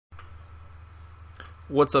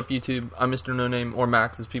What's up YouTube? I'm MrNoName, or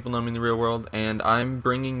Max as people know me in the real world, and I'm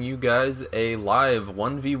bringing you guys a live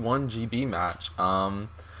 1v1 GB match. I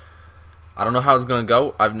don't know how it's going to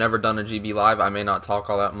go. I've never done a GB live. I may not talk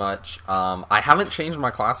all that much. I haven't changed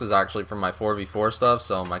my classes actually from my 4v4 stuff,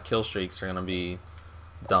 so my kill streaks are going to be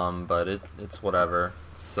dumb, but it's whatever.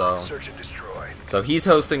 So he's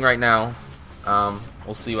hosting right now.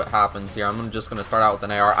 We'll see what happens here. I'm just going to start out with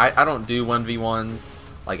an AR. I don't do 1v1s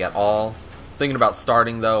like at all. Thinking about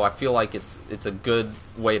starting though, I feel like it's a good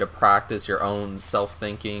way to practice your own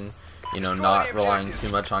self-thinking, you know, not relying too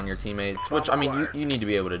much on your teammates, which I mean you need to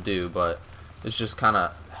be able to do, but it just kind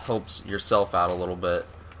of helps yourself out a little bit.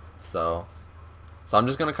 So I'm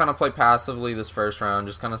just gonna kind of play passively this first round,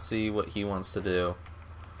 just kind of see what he wants to do.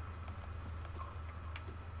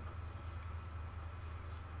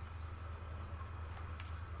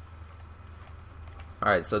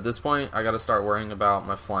 Alright, so at this point, I gotta start worrying about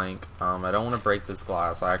my flank. I don't want to break this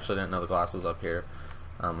glass. I actually didn't know the glass was up here.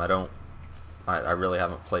 I really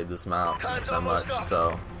haven't played this map that much,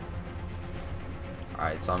 so.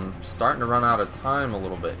 Alright, so I'm starting to run out of time a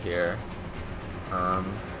little bit here. You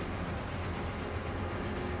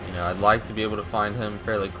know, I'd like to be able to find him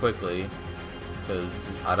fairly quickly, because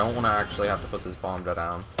I don't want to actually have to put this bomb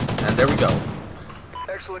down. And there we go.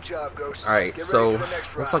 Excellent job, Ghost. Alright, so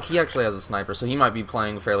looks like he actually has a sniper, so he might be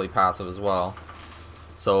playing fairly passive as well.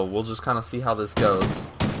 So we'll just kind of see how this goes.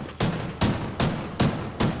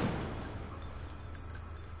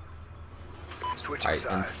 Alright,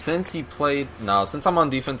 and since I'm on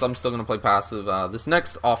defense, I'm still going to play passive. This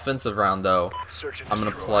next offensive round, though, I'm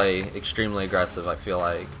going to play extremely aggressive, I feel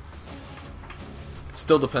like.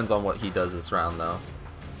 Still depends on what he does this round, though.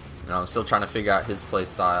 You know, I'm still trying to figure out his play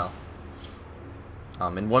style.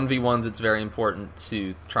 In 1v1s, it's very important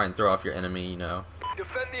to try and throw off your enemy, you know.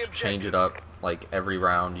 Change it up, like, every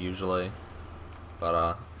round, usually.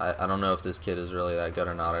 But, I don't know if this kid is really that good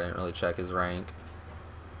or not. I didn't really check his rank.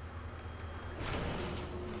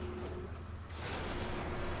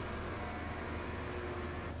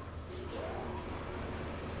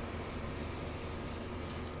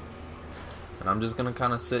 And I'm just gonna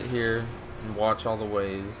kind of sit here and watch all the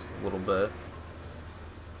ways a little bit.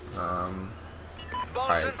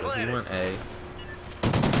 Alright, so he went A.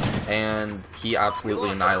 And he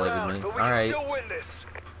absolutely annihilated me. Alright.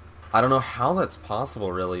 I don't know how that's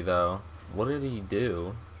possible, really, though. What did he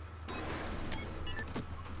do?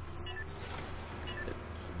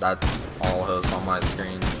 That's all host on my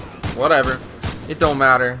screen. Whatever. It don't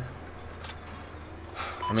matter.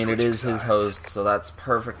 I mean, it is his host, so that's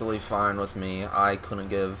perfectly fine with me. I couldn't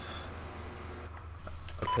give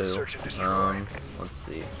a poo. Let's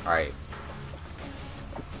see. Alright.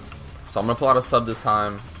 So I'm going to pull out a sub this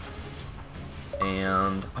time.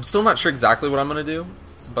 And I'm still not sure exactly what I'm going to do.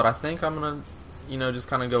 But I think I'm going to, you know, just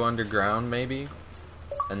kind of go underground, maybe.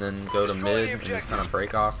 And then go to mid and just kind of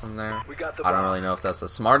break off from there. I don't really know if that's the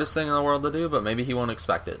smartest thing in the world to do, but maybe he won't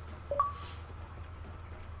expect it.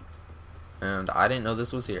 And I didn't know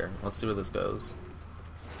this was here. Let's see where this goes.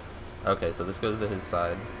 Okay, so this goes to his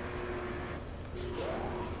side.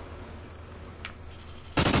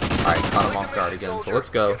 Alright, caught him off guard again, so let's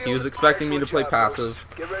go. He was expecting me to play passive.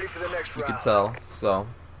 You could tell, so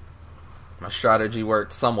my strategy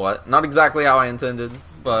worked somewhat. Not exactly how I intended,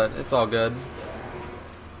 but it's all good.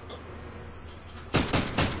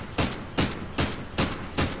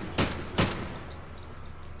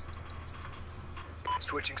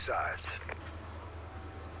 Switching sides.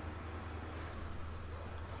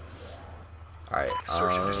 Alright,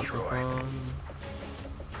 Alright,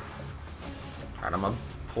 I'm gonna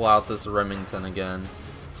pull out this Remington again.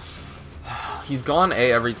 He's gone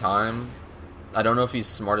A every time. I don't know if he's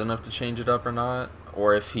smart enough to change it up or not,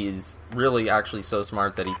 or if he's really actually so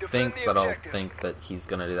smart that he thinks that I'll think that he's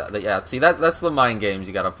gonna do that. But yeah, see, that's the mind games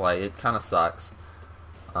you gotta play. It kind of sucks.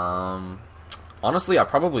 Honestly, I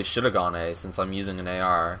probably should have gone A since I'm using an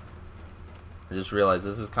AR. I just realized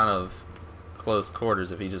this is kind of close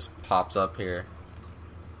quarters if he just pops up here.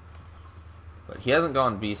 But he hasn't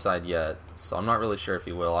gone B side yet, so I'm not really sure if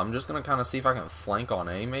he will. I'm just gonna kind of see if I can flank on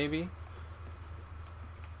A, maybe.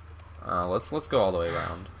 Let's go all the way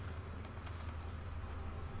around.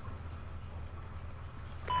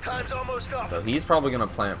 Time's almost up. So he's probably gonna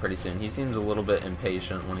plant pretty soon. He seems a little bit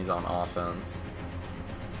impatient when he's on offense.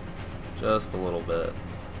 Just a little bit.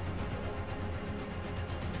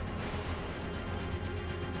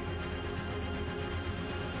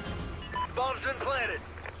 Bomb's been planted.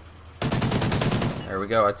 There we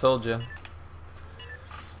go, I told you.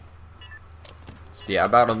 So yeah,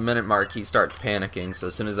 about a minute mark he starts panicking, so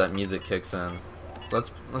as soon as that music kicks in. So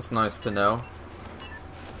that's nice to know.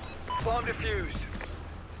 Bomb defused.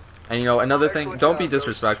 And you know, another thing, Excellent don't be job, ghosts.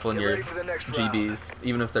 disrespectful in Get your ready for the next GBs,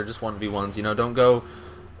 even if they're just 1v1s. You know, don't go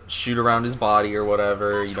shoot around his body or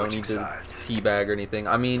whatever. You don't need to teabag or anything.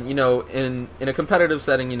 I mean, you know, in a competitive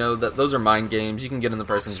setting, you know, that those are mind games. You can get in the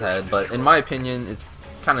person's head, but in my opinion, it's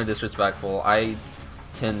kind of disrespectful. I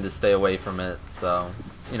tend to stay away from it, so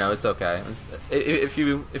you know, it's okay. If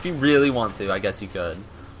you really want to, I guess you could.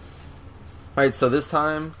 Alright, so this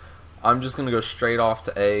time I'm just gonna go straight off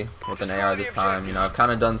to A with an AR this time. You know, I've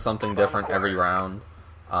kind of done something different every round.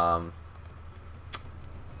 I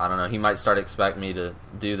don't know, he might start expecting me to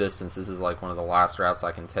do this since this is like one of the last routes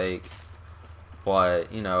I can take,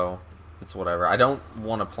 but you know, it's whatever. I don't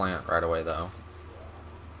want to plant right away though.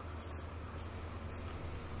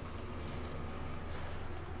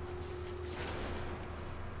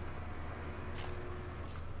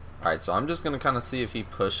 Alright, so I'm just going to kind of see if he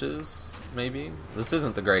pushes, maybe. This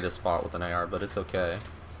isn't the greatest spot with an AR, but it's okay.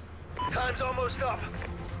 Time's almost up.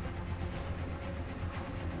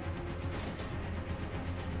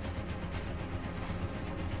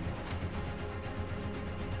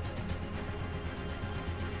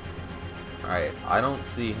 Alright, I don't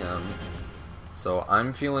see him. So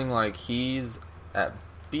I'm feeling like he's at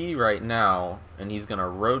B right now, and he's going to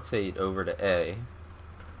rotate over to A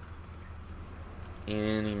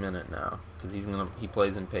any minute now, because he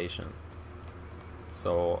plays impatient.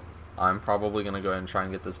 So I'm probably going to go ahead and try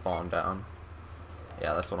and get this bomb down.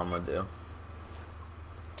 Yeah, that's what I'm going to do.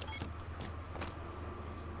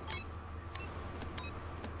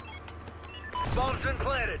 Bomb's been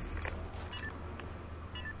planted.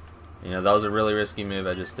 You know, that was a really risky move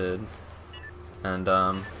I just did. And,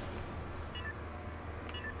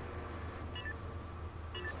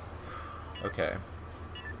 okay.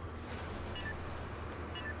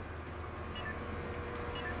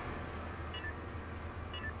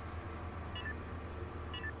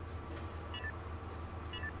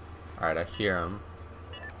 Alright, I hear him.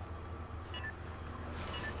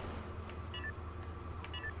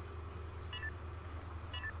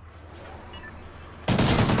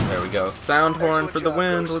 There we go. Sound horn for the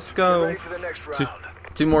win. Let's go.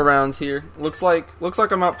 Two more rounds here. Looks like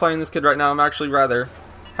I'm out playing this kid right now. I'm actually rather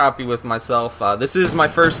happy with myself. This is my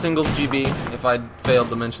first singles GB. If I failed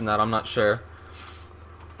to mention that, I'm not sure.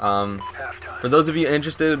 For those of you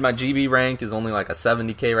interested, my GB rank is only like a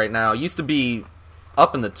 70k right now. It used to be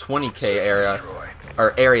up in the 20k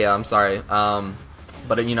area. I'm sorry.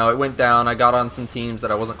 But you know, it went down. I got on some teams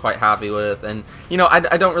that I wasn't quite happy with, and you know,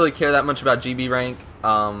 I don't really care that much about GB rank.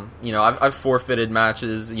 You know, I've forfeited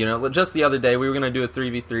matches. You know, just the other day we were gonna do a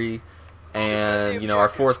 3v3, and you know, our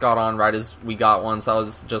fourth got on right as we got one. So I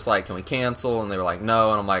was just like, "Can we cancel?" And they were like,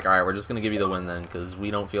 "No." And I'm like, "All right, we're just gonna give you the win then, because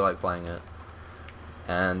we don't feel like playing it."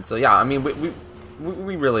 And so yeah, I mean,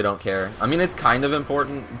 we really don't care. I mean, it's kind of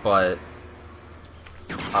important, but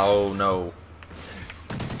oh no.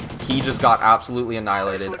 He just got absolutely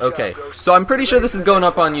annihilated. Okay, so I'm pretty sure this is going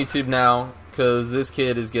up on YouTube now, because this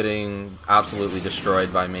kid is getting absolutely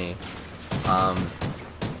destroyed by me.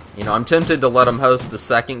 You know, I'm tempted to let him host the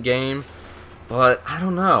second game, but I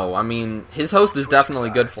don't know. I mean, his host is definitely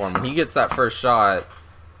good for him. When he gets that first shot,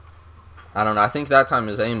 I don't know. I think that time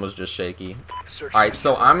his aim was just shaky. Alright,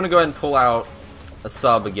 so I'm going to go ahead and pull out a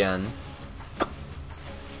sub again.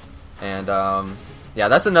 And, yeah,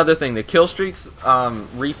 that's another thing. The kill streaks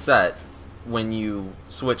reset when you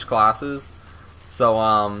switch classes.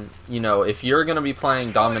 So, you know, if you're going to be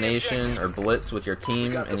playing domination or blitz with your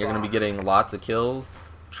team and you're going to be getting lots of kills,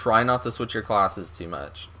 try not to switch your classes too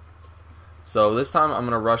much. So this time I'm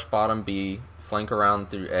going to rush bottom B, flank around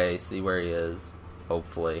through A, see where he is,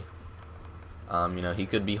 hopefully. You know, he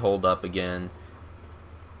could be holed up again.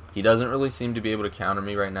 He doesn't really seem to be able to counter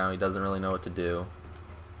me right now. He doesn't really know what to do.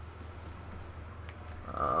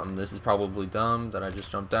 This is probably dumb that I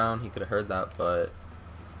just jumped down. He could have heard that, but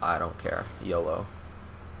I don't care. YOLO.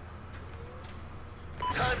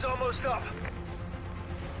 Time's almost up.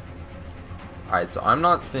 Alright, so I'm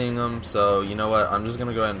not seeing him, so you know what? I'm just going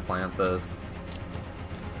to go ahead and plant this.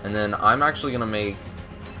 And then I'm actually going to make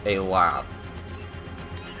a lap.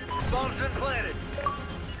 Bomb's been planted.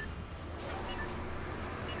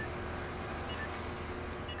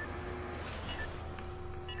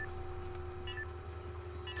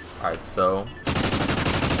 Alright, so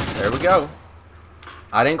there we go.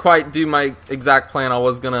 I didn't quite do my exact plan. I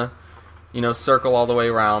was gonna, you know, circle all the way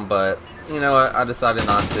around, but you know what? I decided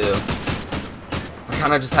not to. I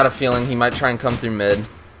kind of just had a feeling he might try and come through mid.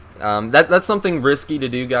 That's something risky to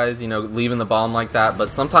do, guys, you know, leaving the bomb like that,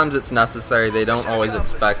 but sometimes it's necessary. They don't always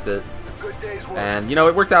expect it. And, you know,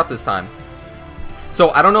 it worked out this time. So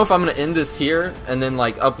I don't know if I'm going to end this here and then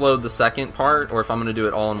like upload the second part, or if I'm going to do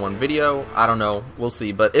it all in one video. I don't know. We'll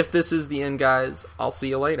see. But if this is the end, guys, I'll see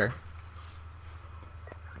you later.